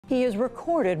He has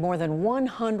recorded more than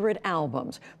 100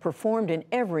 albums, performed in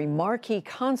every marquee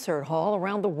concert hall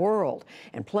around the world,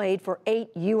 and played for 8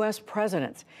 U.S.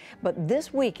 presidents. But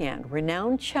this weekend,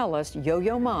 renowned cellist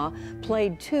Yo-Yo Ma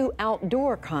played 2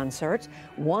 outdoor concerts,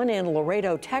 one in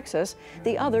Laredo, Texas,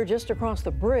 the other just across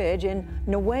the bridge in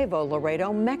Nuevo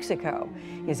Laredo, Mexico.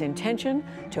 His intention?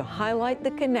 To highlight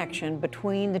the connection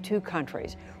between the two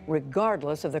countries,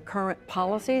 regardless of the current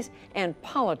policies and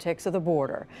politics of the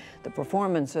border. The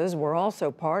performances were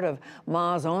also part of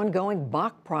Ma's ongoing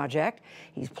Bach project.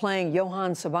 He's playing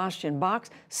Johann Sebastian Bach's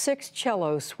 6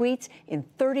 cello suites in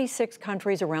 36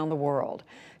 countries around the world.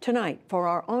 Tonight, for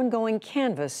our ongoing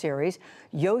Canvas series,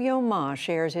 Yo-Yo Ma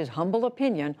shares his humble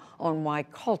opinion on why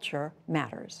culture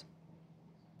matters.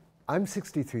 I'm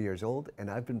 63 years old, and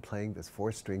I've been playing this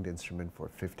 4-stringed instrument for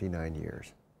 59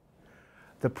 years.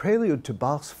 The prelude to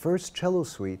Bach's first cello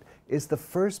suite is the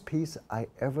first piece I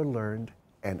ever learned,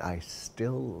 and I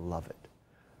still love it.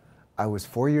 I was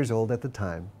 4 years old at the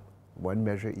time, 1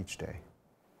 measure each day.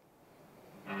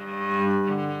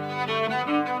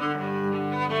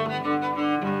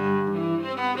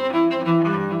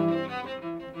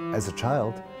 As a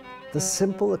child, the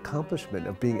simple accomplishment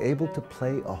of being able to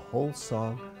play a whole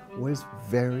song was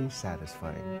very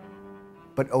satisfying.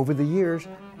 But over the years,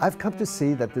 I've come to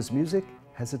see that this music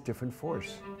has a different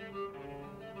force.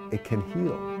 It can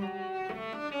heal.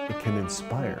 It can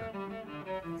inspire.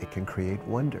 It can create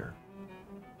wonder.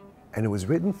 And it was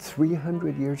written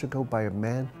 300 years ago by a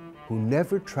man who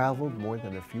never traveled more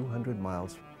than a few hundred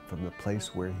miles from the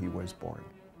place where he was born.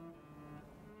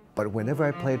 But whenever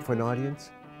I play it for an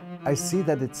audience, I see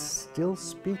that it still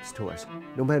speaks to us,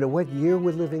 no matter what year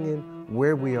we're living in,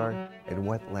 where we are, and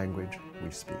what language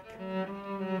we speak.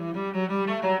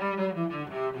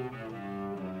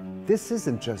 This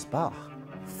isn't just Bach.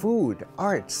 Food,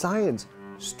 art, science,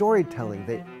 storytelling,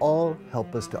 they all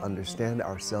help us to understand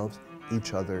ourselves,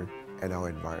 each other, and our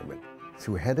environment.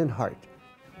 Through head and heart,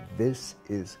 this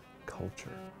is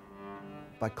culture.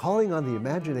 By calling on the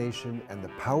imagination and the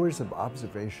powers of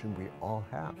observation we all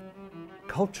have,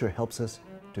 culture helps us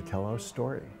to tell our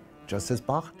story, just as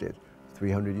Bach did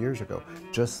 300 years ago,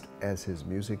 just as his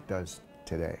music does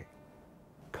today.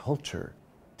 Culture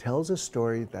tells a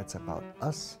story that's about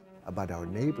us, about our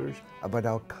neighbors, about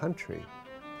our country,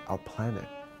 our planet,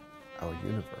 our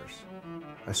universe.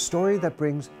 A story that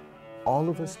brings all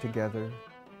of us together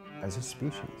as a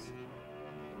species.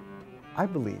 I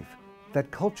believe that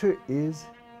culture is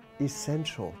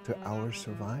essential to our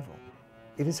survival.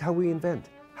 It is how we invent,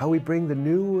 how we bring the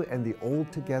new and the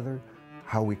old together,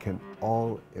 how we can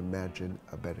all imagine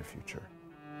a better future.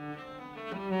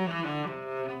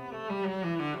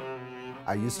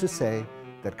 I used to say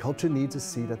that culture needs a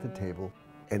seat at the table,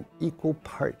 an equal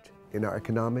part in our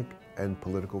economic and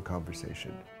political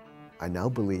conversation. I now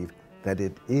believe that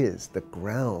it is the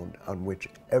ground on which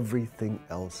everything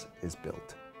else is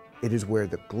built. It is where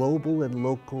the global and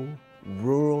local,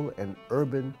 rural and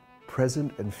urban,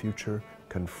 present and future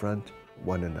confront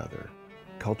one another.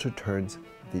 Culture turns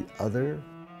the other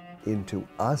into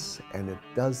us, and it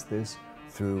does this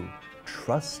through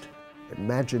trust,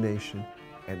 imagination,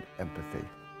 and empathy.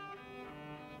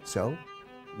 So,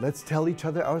 let's tell each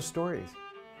other our stories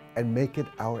and make it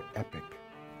our epic,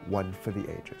 one for the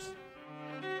ages.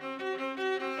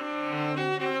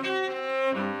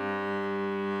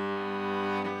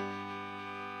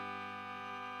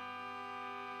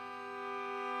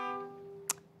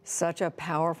 Such a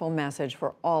powerful message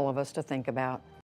for all of us to think about.